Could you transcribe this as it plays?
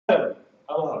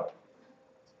Vamos a ver.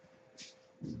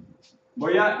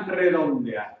 Voy a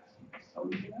redondear.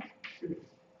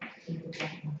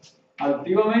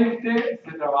 Antiguamente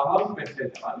se trabajaba en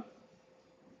pesetas, ¿vale?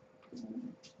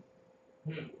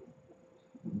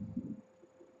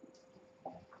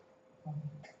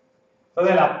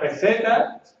 Entonces las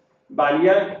pesetas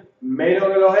valían menos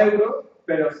que los euros,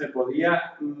 pero se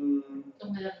podía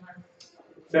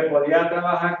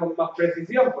trabajar con más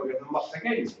precisión porque son más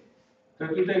pequeños.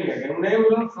 Entonces tú tenías que un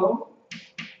euro son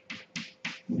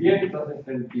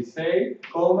 166,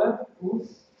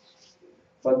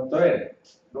 ¿cuánto era?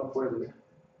 No acuerdo.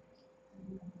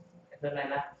 Eso es la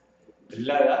edad. Es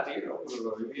la edad, tío,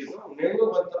 lo viví, ¿no? Un euro,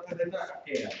 ¿cuántas pesetas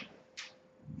era?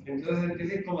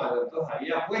 166, entonces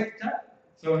ahí apuesta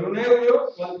sobre un euro,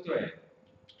 ¿cuánto es?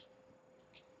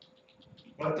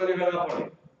 ¿Cuánto le van a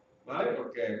poner? ¿Vale?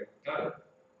 Porque, claro,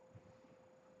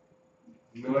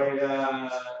 no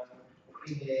era...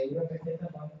 Y de una peseta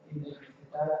y de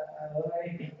peseta a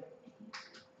dólares.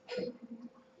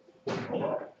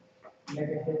 De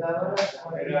peseta a dólares.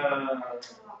 Era...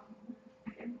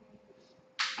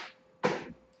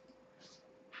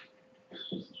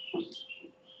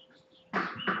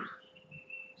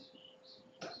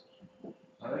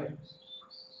 A ver.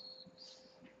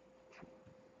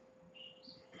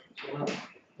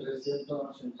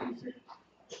 366.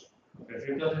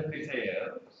 366 era,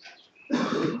 ¿no?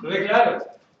 Entonces, claro,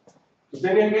 tú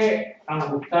tenías que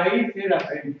ajustar ahí si era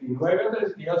 39 o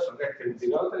 38, que es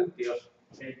 39 o 38.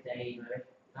 39.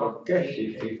 ¿Por qué?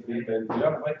 Sí,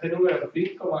 39, pues este número es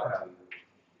 5 más grande.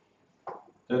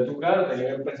 Entonces tú, claro, tenías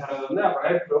que empezar a redondear. Por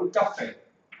ejemplo, un café.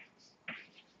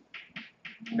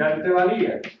 Que antes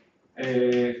valía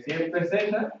 100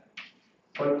 pesetas,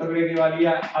 ¿cuánto crees que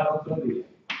valía al otro día?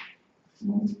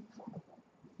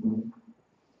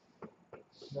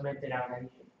 No me he enterado.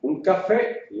 Un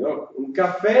café, tío, un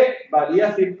café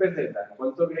valía 100 pesetas.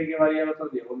 ¿Cuánto crees que valía el otro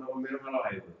día cuando volvieron a los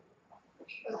euros?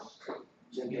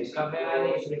 Un café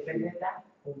vale 10 pesetas,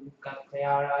 un café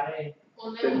ahora vale...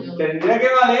 Tendría que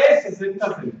valer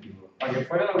 60 céntimos, para que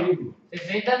fuera lo mismo.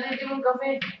 ¿60 céntimos un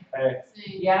café?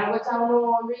 Sí. Y ahora cuesta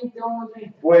unos 20 o unos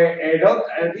 30. Pues el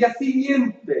día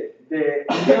siguiente de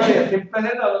un día valía 100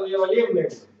 pesetas, el otro día valía un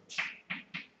euro.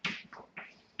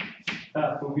 O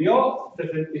sea, subió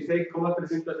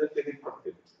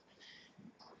 66,376%.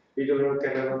 Y tuvieron que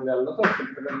redondearlo todo,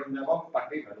 siempre redondeamos para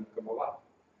arriba, nunca para abajo.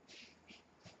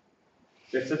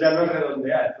 Esto ya no es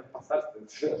redondear, esto es pasarse.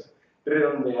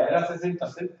 Redondear era 60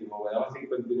 céntimos, me daba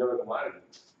 59 como algo.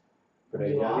 Pero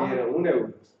ya dieron un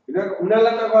euro. Y una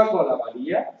lata de Coca-Cola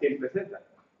valía 100 pesetas.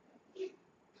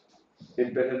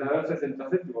 100 pesetas eran 60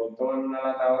 céntimos, todo en una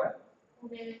lata ahora.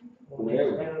 Un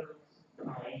euro.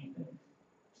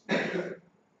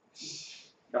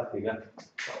 Casi nada.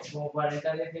 Como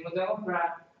 40 céntimos te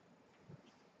compras.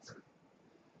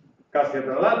 Casi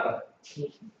otra lata.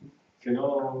 Sí. Que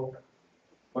no.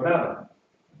 Pues nada.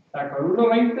 O sea, con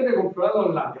 1,20 te compraba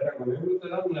 2 latas, ahora con euro te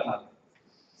dan una lata.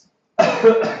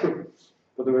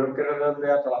 Pues tuvieron que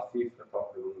redondear todas las cifras,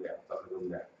 todo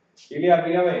redondear. Y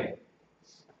mírame.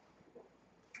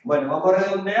 Bueno, vamos a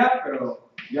redondear,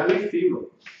 pero ya lo hicimos.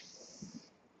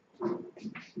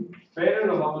 Pero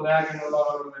nos vamos a dejar que no lo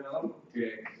haga el ordenador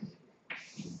porque...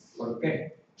 ¿Por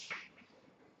qué?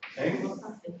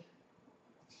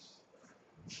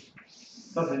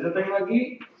 Entonces yo tengo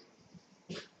aquí...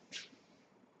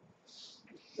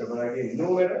 Voy a poner aquí el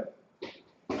número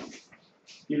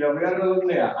y lo voy a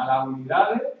redondear a las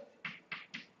unidades,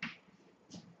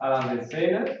 a las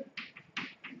decenas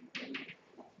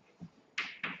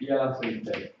y a las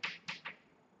centenas.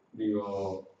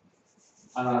 Digo,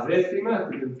 a las décimas,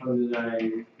 estoy pensando ya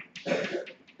en...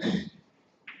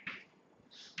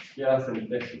 y a las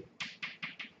centésimas.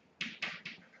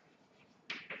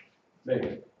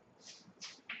 Venga.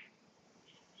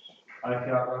 A ver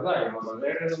qué va a acordar, como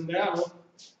acordé redondeamos.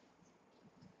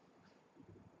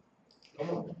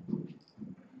 ¿Cómo?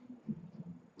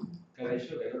 ¿Qué ha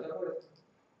dicho? ¿Que no te acuerdas?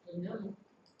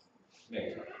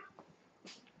 Venga.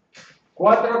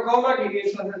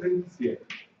 4,577.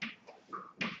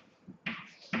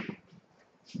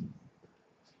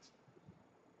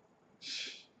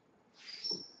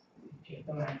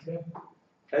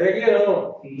 ¿Es de aquí o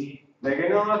no? Sí. ¿De qué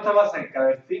número estaba cerca?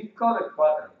 ¿Del 5 o del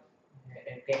 4?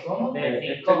 ¿El qué? ¿Cómo? Del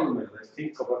Este 5. número, del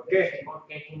 5. ¿Por qué?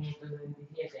 Porque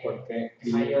 527. Porque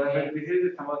 527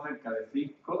 está más cerca de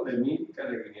 5 de 1000 que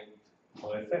de 500.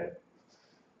 Puede ser.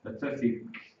 Esto es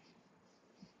 5.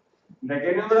 ¿De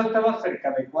qué número está más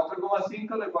cerca? ¿De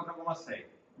 4,5 o de 4,6?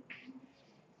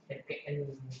 Es que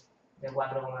el de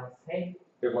 4,6.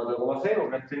 De 4,6,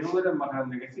 porque este número es más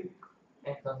grande que 5.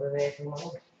 Entonces de suma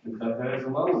 1. Entonces le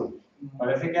suma 1.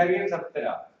 Parece que alguien se ha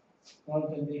alterado. No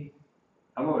entendí.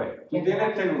 Vamos a ver, tú tienes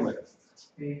este número.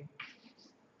 Sí.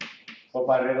 O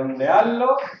para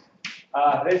redondearlo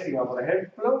a la décima, por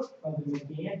ejemplo,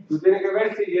 4.500. tú tienes que ver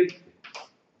el siguiente.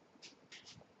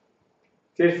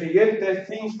 Si el siguiente es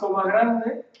 5 más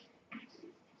grande,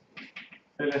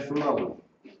 se le suma 1.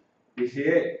 Y si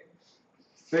es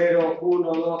 0,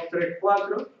 1, 2, 3,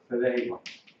 4, se deja igual.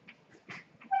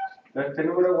 Entonces, este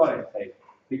número igual es 6.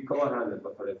 5 más grande,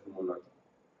 pues se le suma 1 aquí.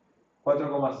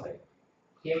 4,6.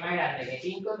 Si es más grande que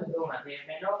 5, se suma. Si es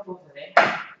menor, pues se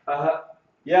deja. Ajá.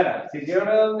 Y ahora, si quiero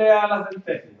redondear a la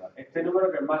centésima, este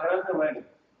número que es más grande o menos.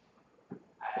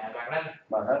 Más grande.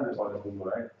 Más grande, por el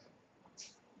número es.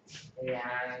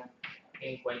 Serían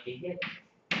 57.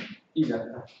 Y ya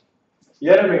está. Y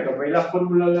ahora me copiáis las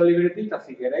fórmulas de la libretita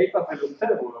si queréis para hacerlo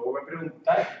ustedes, porque luego me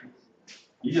preguntáis.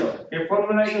 Y yo, ¿qué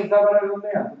fórmula hay que usar para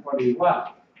redondear? Pues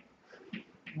igual.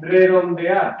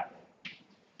 Redondear.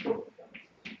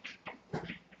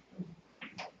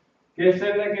 ¿Qué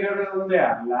celda quiero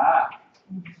redondear? La A.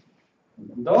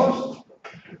 2.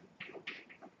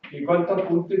 ¿Y cuántos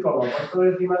puntos y coma? ¿Cuántos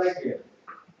decimales quiero?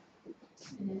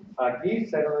 Aquí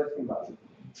 0 decimales.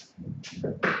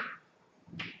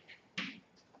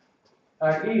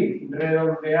 Aquí,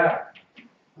 redondear.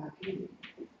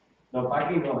 No, para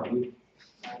aquí no, aquí.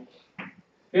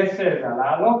 ¿Qué celda?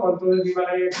 La A2, ¿cuántos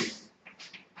decimales hay aquí?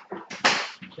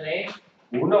 3.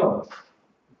 1.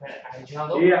 ¿Has hecho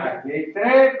 2? Sí, aquí hay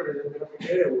 3, pero yo creo que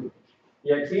quede 1.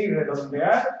 Y aquí,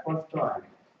 redondear, ¿cuánto hay?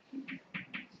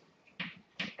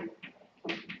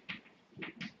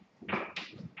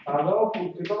 A2,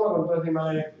 punto y coma, ¿cuántos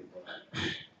decimales hay aquí?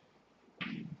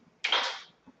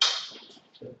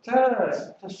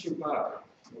 Está chupado.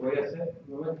 Lo voy a hacer,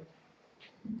 un momento.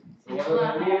 Cuando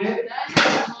termine.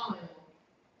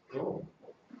 No.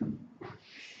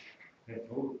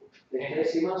 ¿De qué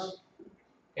decimos?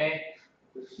 ¿Qué?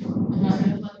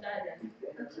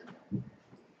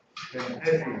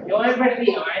 Centésimo. Yo he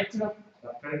perdido, maestro.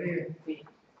 ¿Has perdido? Sí.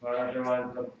 Ahora te va a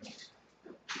entrar.